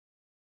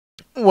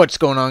What's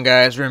going on,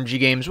 guys? RMG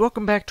Games.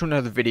 Welcome back to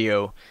another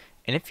video.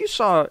 And if you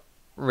saw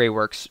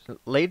Raywork's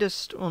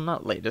latest, well,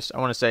 not latest, I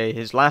want to say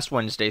his last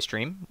Wednesday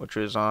stream, which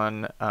was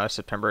on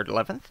September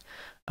 11th,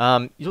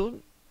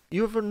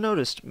 you have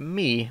noticed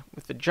me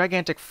with the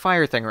gigantic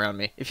fire thing around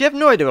me. If you have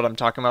no idea what I'm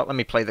talking about, let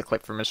me play the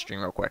clip from his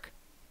stream real quick.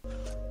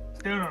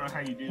 Still don't know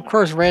how you do that. Of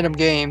course, random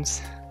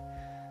games.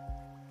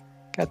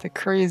 Got the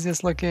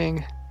craziest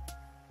looking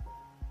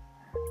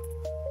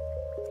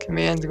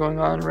commands going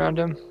on around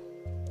him.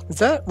 Is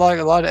that like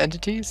a lot of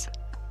entities?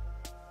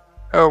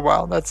 Oh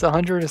wow, that's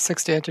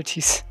 160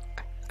 entities.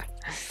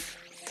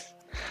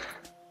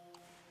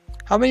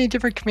 How many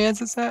different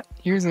commands is that?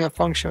 Using a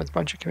function with a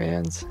bunch of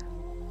commands.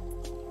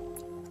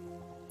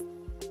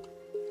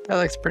 That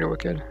looks pretty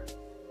wicked.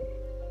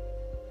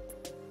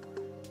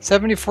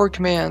 74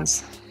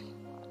 commands.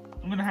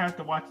 I'm gonna have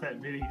to watch that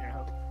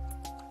video.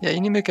 Yeah,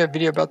 you need to make a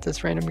video about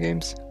this random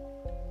games.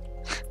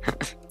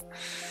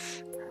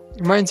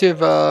 Reminds you of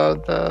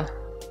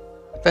the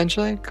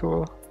eventually?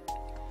 Cool.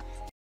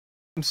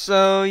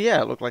 So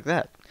yeah, it looked like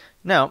that.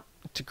 Now,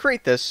 to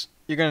create this,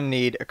 you're going to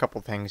need a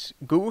couple things.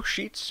 Google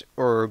Sheets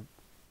or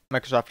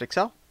Microsoft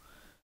Excel.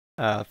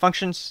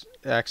 Functions,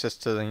 access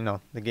to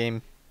the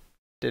game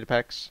data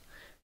packs,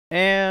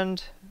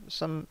 and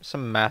some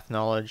math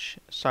knowledge.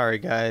 Sorry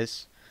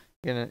guys,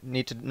 you're going to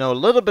need to know a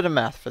little bit of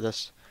math for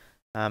this.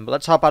 But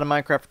let's hop out of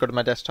Minecraft, go to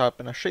my desktop,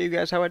 and I'll show you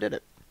guys how I did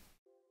it.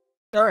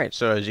 Alright,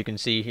 so as you can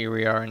see, here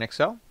we are in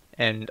Excel.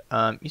 And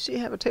you see I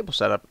have a table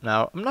set up.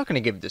 Now, I'm not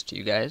going to give this to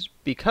you guys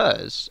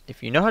because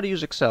if you know how to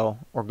use Excel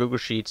or Google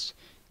Sheets,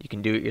 you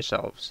can do it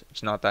yourselves.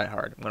 It's not that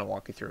hard. I'm going to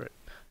walk you through it.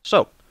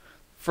 So,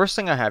 first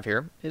thing I have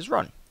here is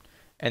run.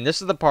 And this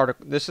is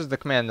the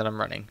command that I'm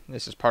running.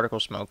 This is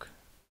particle smoke.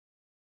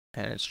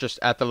 And it's just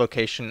at the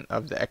location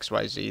of the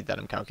XYZ that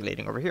I'm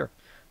calculating over here.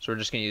 So we're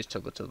just going to use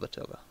tilde, tilde,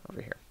 tilde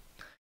over here.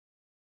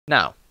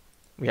 Now,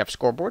 we have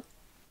scoreboard,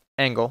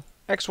 angle,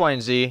 X, Y,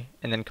 and Z,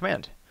 and then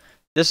command.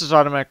 This is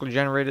automatically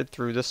generated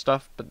through this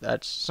stuff,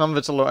 but some of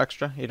it's a little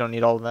extra. You don't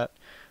need all of that.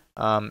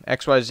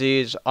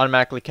 XYZ is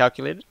automatically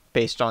calculated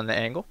based on the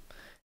angle,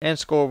 and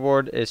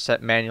scoreboard is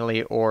set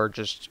manually or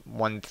just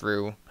 1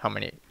 through how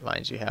many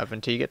lines you have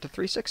until you get to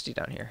 360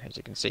 down here, as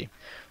you can see.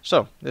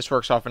 So this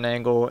works off an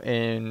angle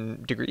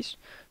in degrees.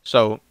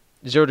 So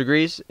 0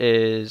 degrees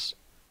is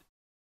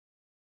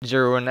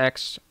 0 in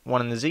X, 1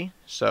 in the Z.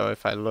 So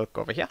if I look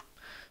over here,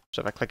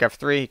 so if I click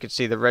F3, you can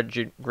see the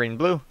red, green,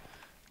 blue.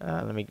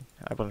 I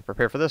want to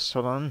prepare for this.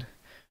 Hold on.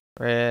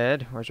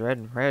 Red. Where's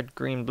red? Red,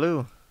 green,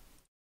 blue.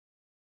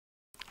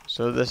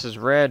 So this is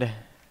red.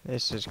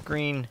 This is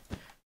green.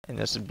 And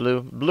this is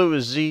blue. Blue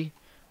is Z.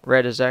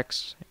 Red is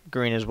X.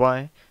 Green is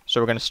Y. So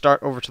we're going to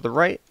start over to the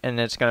right. And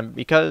it's going to,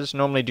 because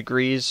normally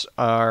degrees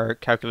are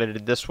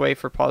calculated this way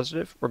for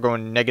positive, we're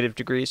going negative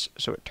degrees.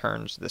 So it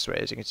turns this way.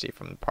 As you can see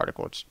from the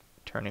particle, it's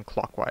turning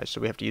clockwise. So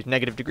we have to use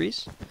negative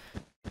degrees.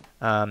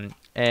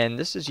 And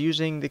this is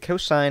using the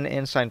cosine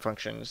and sine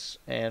functions,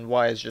 and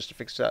y is just a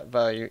fixed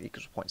value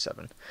equals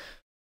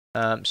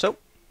 0.7. So,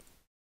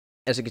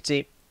 as you can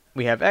see,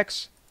 we have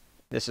x.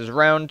 This is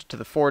round to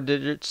the 4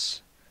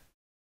 digits.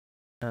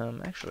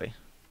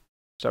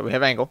 So we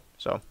have angle.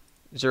 So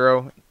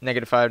 0,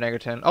 -5,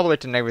 -10, all the way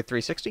to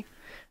 -360.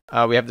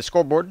 We have the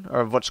scoreboard,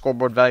 or what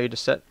scoreboard value to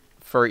set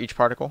for each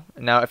particle.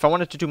 Now, if I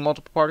wanted to do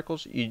multiple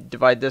particles, you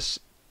divide this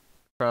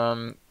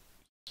from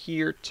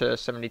here to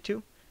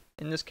 72.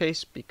 In this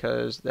case,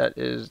 because that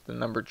is the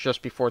number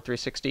just before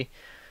 360.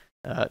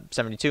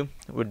 72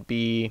 would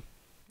be,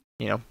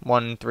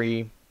 1,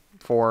 3,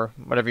 4,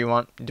 whatever you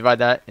want. Divide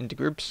that into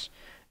groups.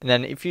 And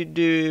then if you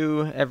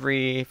do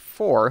every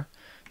 4,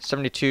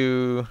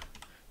 72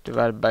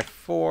 divided by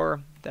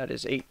 4, that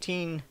is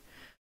 18.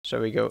 So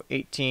we go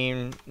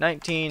 18,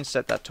 19,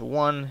 set that to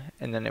 1.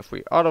 And then if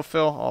we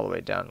autofill all the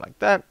way down like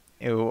that,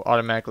 it will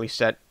automatically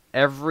set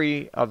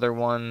every other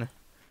one.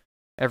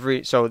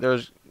 So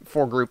there's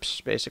 4 groups,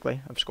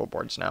 basically, of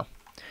scoreboards now.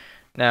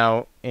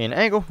 Now, in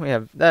angle, we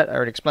have that, I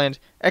already explained,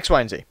 X,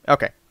 Y, and Z.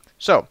 Okay,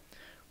 so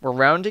we're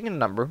rounding a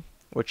number,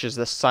 which is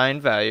the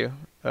sine value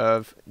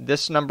of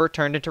this number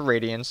turned into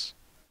radians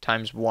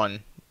times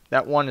 1.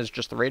 That 1 is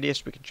just the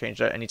radius. We can change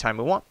that anytime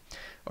we want.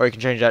 Or you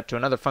can change that to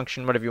another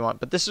function, whatever you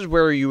want. But this is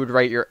where you would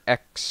write your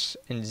X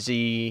and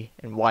Z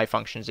and Y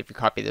functions if you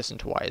copy this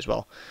into Y as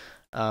well.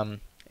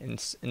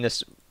 In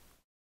this...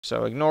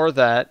 So ignore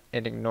that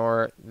and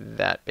ignore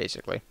that,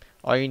 basically.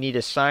 All you need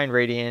is sine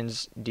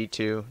radians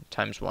d2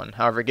 times 1.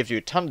 However, it gives you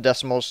a ton of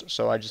decimals,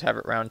 so I just have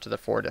it round to the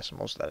 4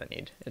 decimals that I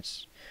need.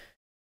 It's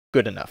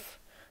good enough.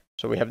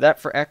 So we have that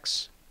for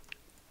x.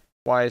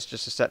 Y is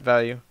just a set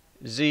value.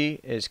 Z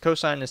is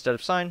cosine instead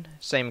of sine.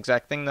 Same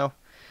exact thing, though.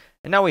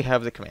 And now we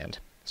have the command.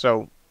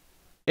 So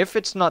if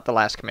it's not the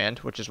last command,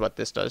 which is what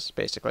this does,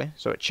 basically,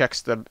 so it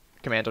checks the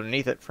command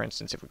underneath it. For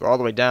instance, if we go all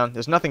the way down,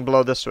 there's nothing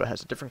below this, so it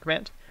has a different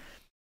command.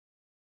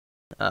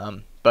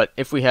 But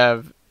if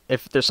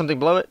there's something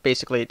below it,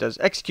 basically it does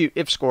execute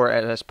if score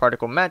as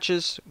particle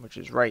matches, which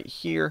is right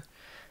here,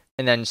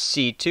 and then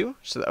C2,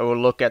 so that will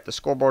look at the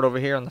scoreboard over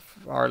here on the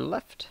far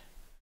left.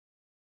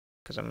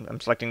 because I'm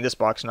selecting this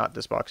box, not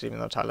this box, even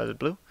though it's highlighted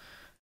blue.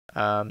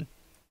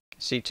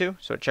 C2,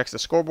 so it checks the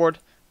scoreboard,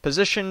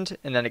 positioned,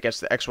 and then it gets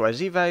the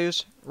XYZ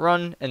values,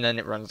 run, and then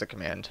it runs the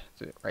command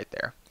right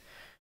there.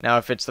 Now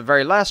if it's the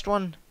very last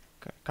one,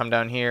 come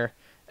down here,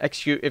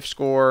 execute if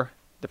score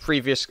the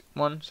previous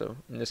one, so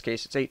in this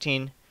case it's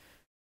 18,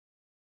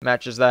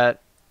 matches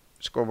that,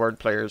 scoreboard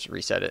players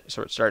reset it,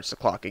 so it starts the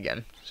clock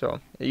again.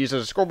 So it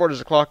uses a scoreboard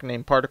as a clock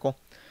named particle,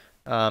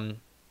 and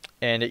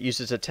it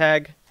uses a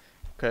tag,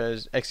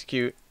 because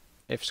execute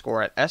if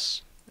score at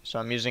S. So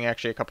I'm using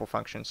actually a couple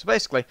functions. So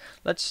basically,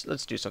 let's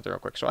do something real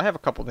quick. So I have a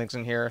couple things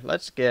in here.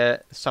 Let's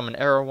get summon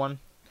arrow one.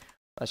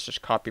 Let's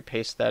just copy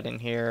paste that in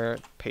here.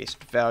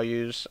 Paste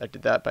values. I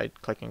did that by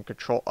clicking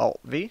Control Alt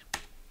V.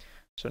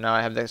 So now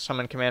I have the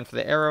summon command for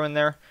the arrow in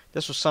there.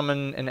 This will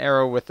summon an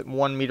arrow with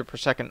 1 meter per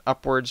second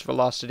upwards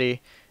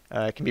velocity.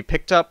 It can be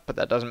picked up, but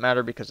that doesn't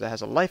matter because it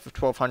has a life of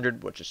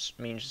 1200, which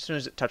means as soon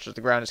as it touches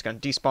the ground, it's going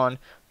to despawn.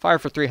 Fire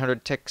for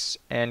 300 ticks,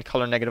 and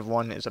color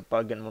 -1 is a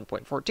bug in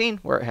 1.14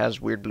 where it has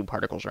weird blue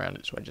particles around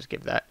it, so I just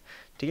gave that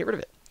to get rid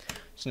of it.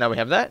 So now we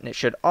have that, and it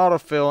should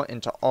autofill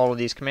into all of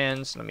these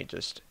commands. Let me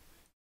just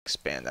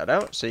expand that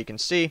out so you can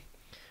see.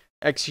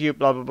 Execute,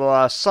 blah, blah,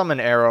 blah,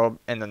 summon arrow,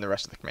 and then the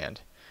rest of the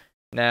command.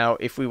 Now,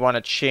 if we want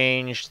to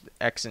change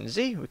X and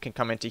Z, we can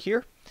come into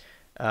here.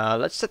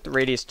 Let's set the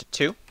radius to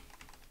 2.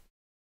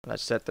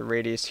 Let's set the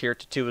radius here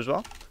to 2 as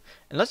well.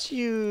 And let's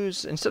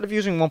use, instead of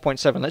using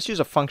 1.7, let's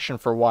use a function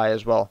for y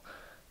as well.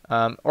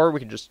 Or we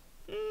could just,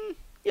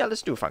 yeah,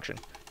 let's do a function.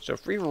 So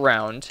if we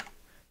round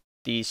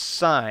the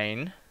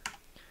sine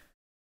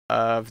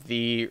of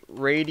the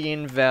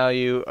radian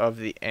value of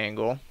the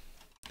angle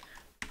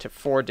to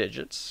 4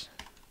 digits,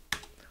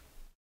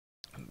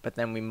 but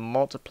then we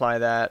multiply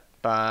that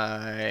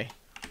by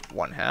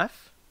 1/2.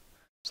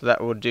 So that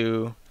will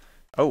do,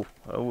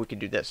 we could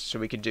do this. So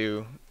we could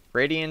do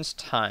radians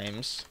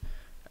times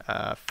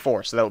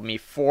 4. So that would be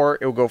 4.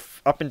 It will go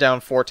up and down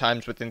 4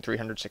 times within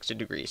 360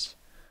 degrees.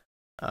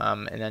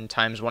 And then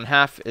times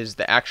 1/2 is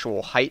the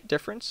actual height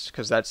difference,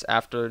 because that's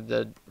after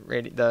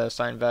the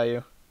sine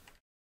value.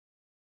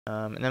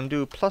 And then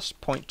do plus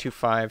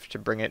 0.25 to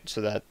bring it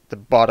so that the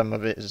bottom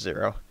of it is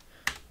 0.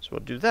 So we'll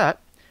do that.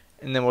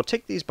 And then we'll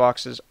take these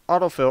boxes,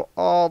 autofill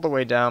all the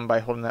way down by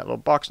holding that little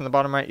box on the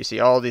bottom right. You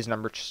see all these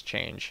numbers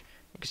change.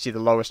 You can see the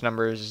lowest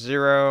number is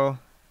 0.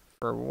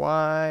 For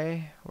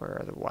y, where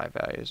are the y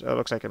values? Oh, it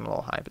looks like I'm a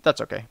little high, but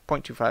that's okay.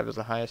 0.25 is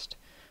the highest,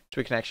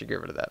 so we can actually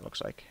get rid of that, it looks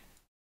like.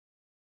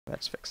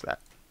 Let's fix that.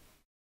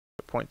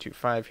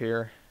 0.25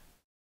 here.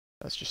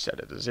 Let's just set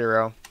it to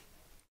 0.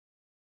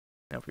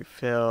 Now if we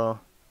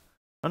fill...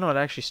 Oh no, it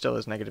actually still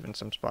is negative in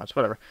some spots,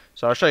 whatever.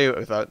 So I'll show you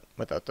without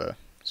the...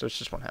 So it's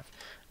just 1/2.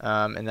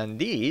 And then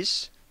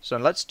these, so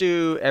let's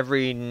do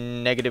every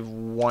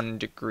 -1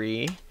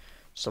 degree.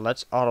 So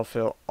let's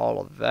autofill all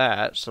of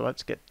that. So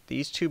let's get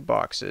these 2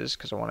 boxes,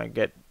 because I want to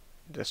get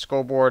the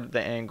scoreboard,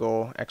 the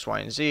angle, X, Y,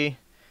 and Z.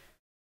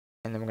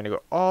 And then we're going to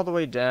go all the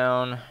way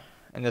down.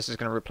 And this is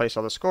going to replace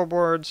all the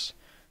scoreboards.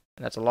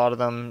 And that's a lot of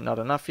them. Not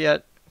enough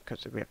yet,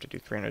 because we have to do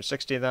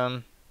 360 of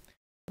them.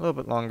 A little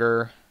bit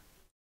longer.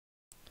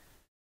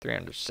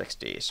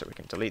 360. So we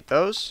can delete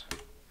those.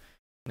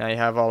 Now you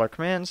have all our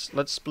commands.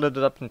 Let's split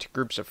it up into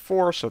groups of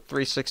 4. So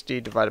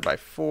 360 divided by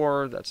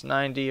 4. That's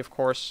 90, of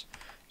course.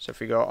 So if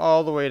we go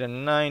all the way to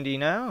 90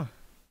 now,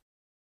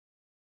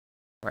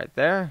 right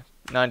there,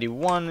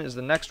 91 is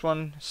the next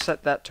one,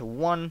 set that to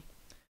 1.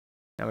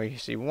 Now we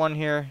see 1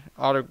 here,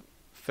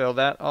 autofill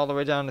that all the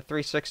way down to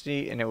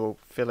 360, and it will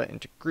fill it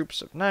into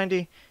groups of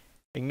 90.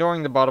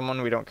 Ignoring the bottom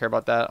one, we don't care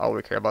about that. All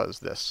we care about is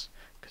this,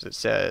 because it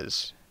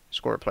says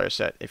score player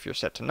set. If you're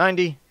set to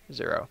 90,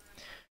 0.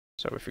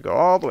 So if we go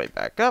all the way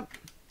back up,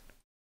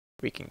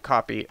 we can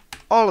copy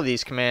all of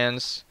these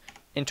commands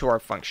into our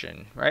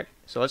function, right?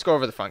 So let's go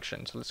over the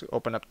function. So let's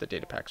open up the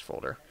data packs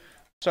folder.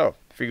 So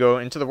if we go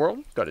into the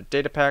world, go to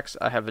data packs.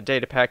 I have a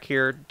data pack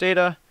here,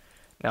 data.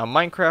 Now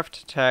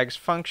Minecraft tags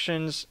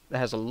functions. It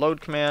has a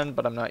load command,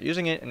 but I'm not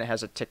using it, and it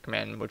has a tick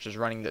command, which is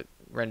running the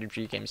rendered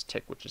games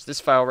tick, which is this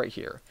file right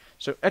here.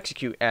 So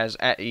execute as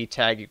 @e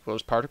tag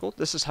equals particle.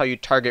 This is how you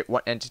target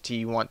what entity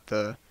you want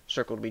the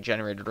circle to be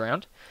generated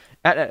around.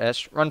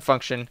 @s run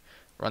function,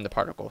 run the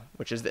particle,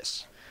 which is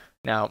this.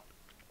 Now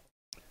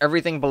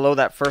everything below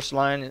that first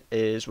line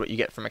is what you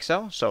get from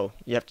Excel, so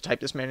you have to type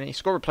this manually.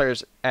 Scoreboard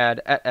players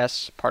add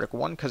 @s particle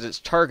 1 because it's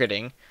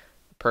targeting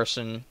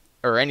person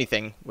or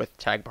anything with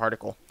tag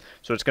particle.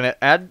 So it's going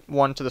to add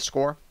 1 to the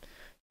score,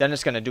 then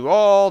it's going to do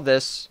all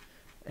this,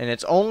 and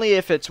it's only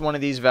if it's one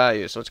of these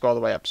values. So let's go all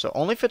the way up. So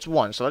only if it's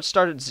 1. So let's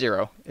start at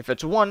 0. If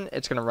it's 1,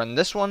 it's going to run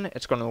this one.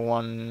 It's going to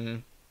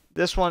run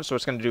this one. So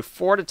it's going to do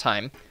 4 at a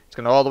time. It's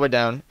going to go all the way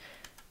down,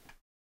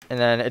 and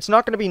then it's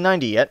not going to be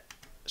 90 yet.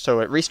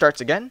 So it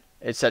restarts again.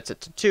 It sets it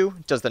to 2,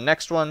 does the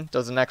next one,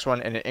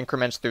 and it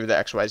increments through the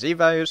XYZ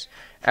values.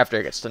 After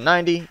it gets to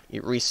 90,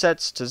 it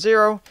resets to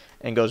 0,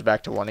 and goes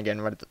back to 1 again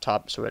right at the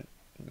top, so it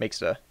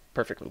makes a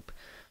perfect loop.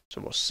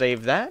 So we'll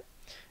save that.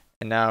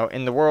 And now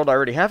in the world, I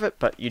already have it,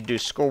 but you do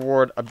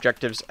scoreboard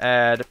objectives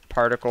add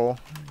particle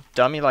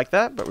dummy like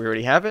that, but we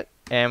already have it.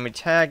 and we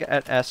tag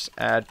at S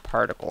add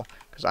particle,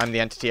 because I'm the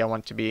entity I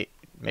want to be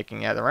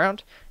making it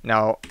around.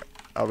 Now,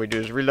 all we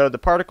do is reload the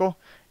particle,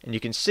 and you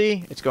can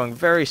see it's going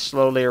very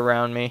slowly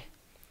around me.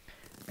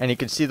 And you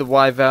can see the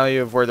Y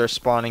value of where they're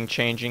spawning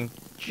changing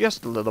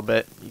just a little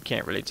bit. You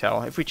can't really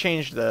tell. If we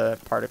change the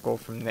particle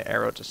from the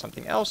arrow to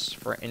something else,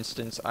 for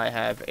instance, I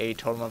have a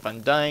totem of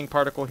undying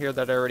particle here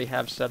that I already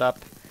have set up.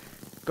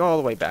 Go all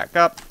the way back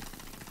up.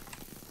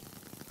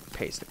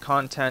 Paste the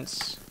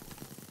contents.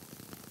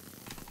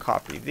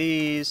 Copy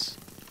these.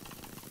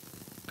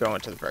 Go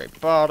into the very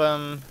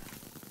bottom.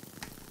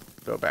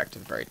 Go back to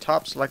the very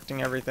top,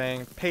 selecting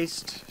everything.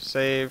 Paste,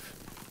 save,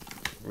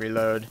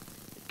 reload.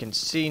 You can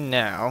see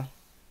now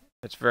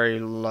it's very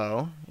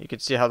low. You can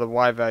see how the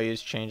Y value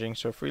is changing.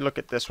 So if we look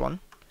at this one,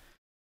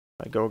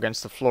 I go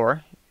against the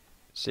floor,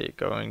 see it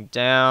going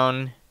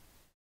down.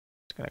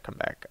 It's going to come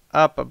back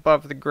up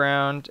above the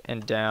ground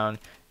and down.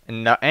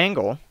 And the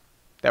angle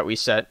that we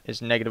set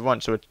is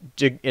 -1. So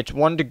it's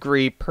 1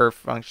 degree per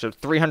function. So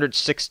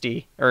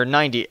 360 or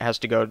 90 has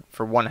to go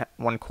for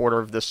one quarter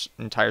of this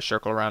entire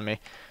circle around me.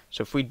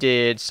 So if we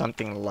did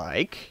something a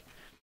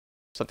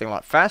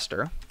lot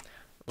faster,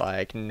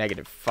 like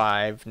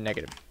 -5,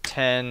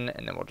 -10,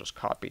 and then we'll just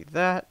copy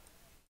that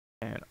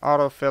and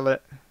autofill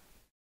it.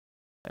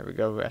 There we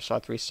go. I saw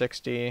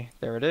 360.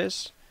 There it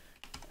is.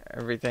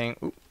 Everything.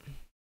 Oop.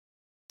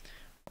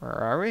 Where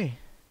are we?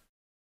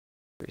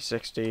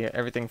 360.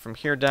 Everything from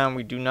here down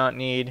we do not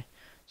need.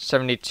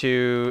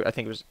 72. I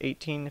think it was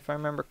 18 if I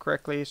remember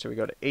correctly. So we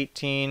go to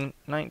 18,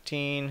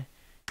 19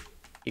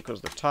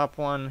 equals the top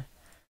one.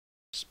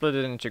 Split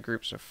it into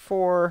groups of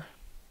 4.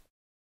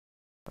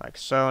 Like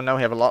so. Now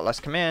we have a lot less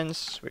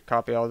commands. We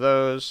copy all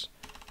those.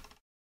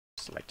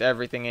 Select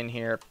everything in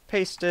here.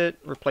 Paste it.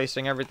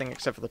 Replacing everything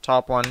except for the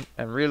top one.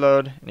 And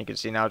reload. And you can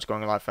see now it's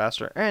going a lot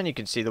faster. And you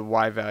can see the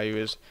Y value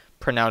is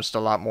pronounced a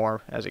lot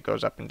more as it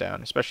goes up and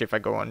down. Especially if I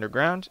go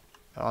underground.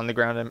 On the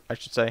ground, I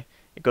should say.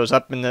 It goes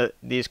up in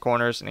these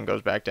corners and it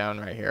goes back down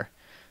right here.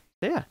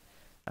 So yeah.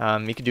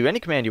 You could do any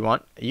command you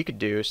want. You could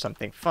do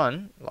something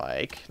fun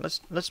like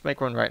let's make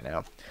one right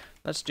now.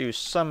 Let's do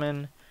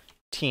summon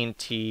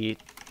TNT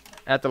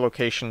at the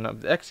location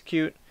of the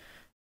execute.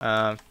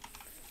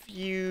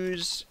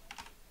 Fuse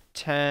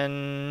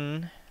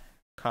 10,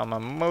 comma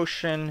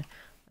motion,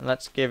 and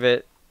let's give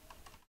it.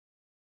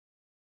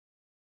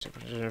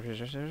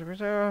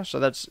 So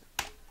that's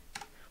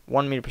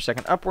 1 meter per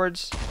second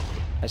upwards.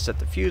 I set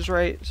the fuse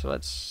rate, so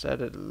let's set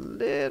it a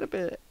little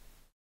bit.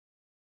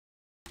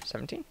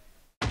 17.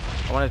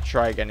 I want to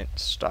try again and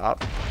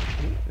stop.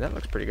 Ooh, that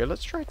looks pretty good.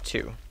 Let's try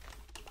 2.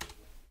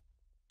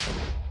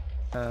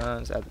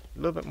 Let's add a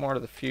little bit more to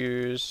the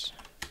fuse.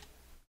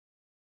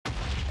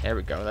 There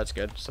we go. That's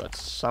good. So let's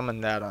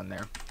summon that on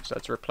there. So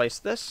let's replace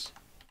this.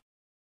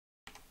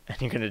 And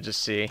you're going to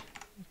just see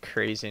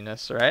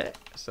craziness, right?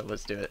 So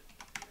let's do it.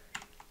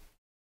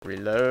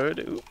 Reload.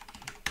 Ooh.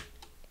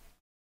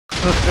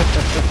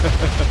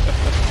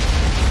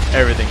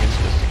 Everything is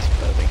just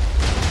exploding.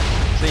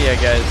 So yeah,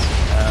 guys,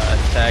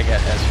 tag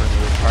at S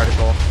remove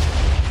particle.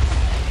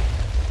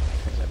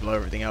 I blow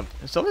everything up.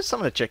 So let's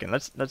summon a chicken.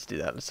 Let's do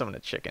that. Let's summon a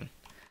chicken.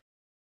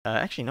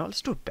 Actually, no.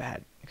 Let's do a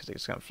bat because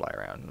it's gonna fly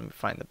around. Let me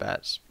find the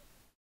bats.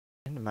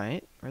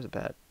 Dynamite. Where's the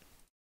bat?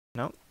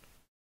 Nope.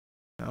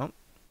 Nope.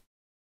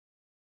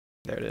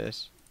 There it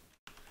is.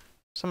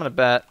 Summon a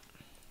bat.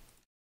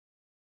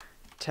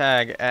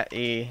 Tag at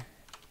E.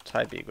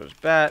 Type equals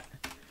bat.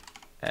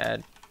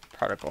 Add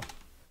particle.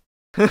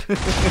 So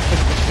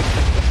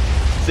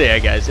yeah,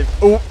 guys.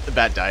 Oh, the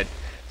bat died.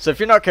 So if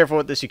you're not careful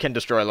with this, you can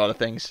destroy a lot of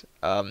things.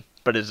 But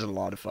it is a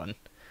lot of fun.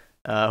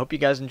 Hope you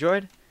guys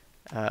enjoyed.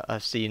 I'll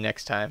see you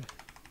next time.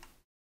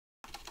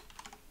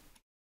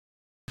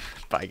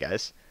 Bye,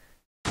 guys.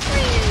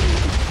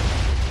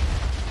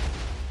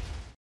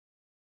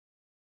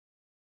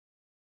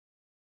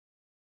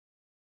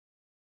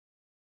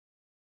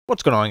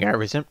 What's going on,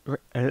 guys?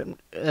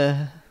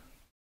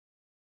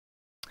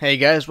 Hey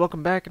guys,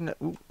 welcome back.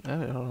 Ooh, I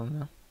don't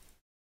know.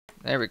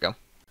 There we go.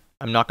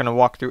 I'm not gonna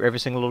walk through every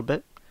single little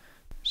bit.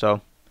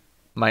 So,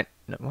 why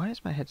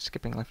is my head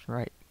skipping left and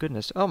right?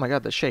 Goodness. Oh my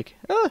God, the shake.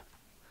 Ah!